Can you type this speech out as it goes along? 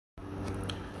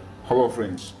Hello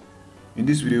friends, in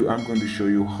this video I'm going to show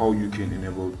you how you can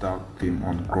enable dark theme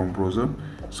on Chrome browser.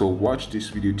 So watch this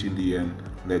video till the end.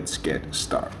 Let's get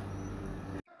started.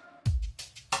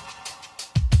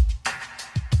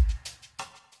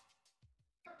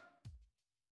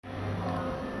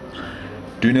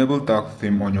 To enable dark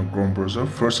theme on your Chrome browser,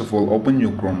 first of all open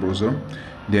your Chrome browser,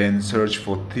 then search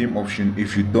for theme option.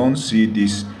 If you don't see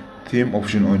this theme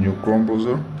option on your Chrome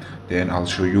browser, then I'll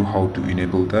show you how to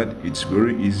enable that. It's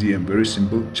very easy and very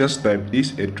simple. Just type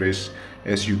this address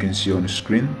as you can see on the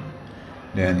screen,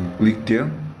 then click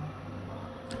there,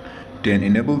 then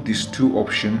enable these two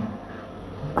options,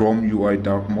 Chrome UI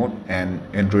dark mode and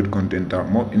Android content dark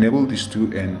mode. Enable these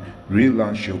two and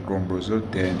relaunch your Chrome browser,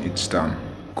 then it's done.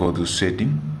 Go to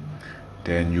setting,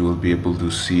 then you will be able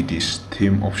to see this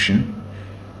theme option.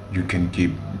 You can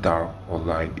keep dark or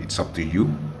light, it's up to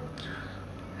you.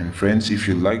 And friends, if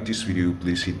you like this video,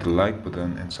 please hit the like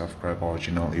button and subscribe our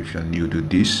channel if you're new to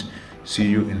this. See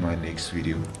you in my next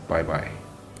video. Bye bye.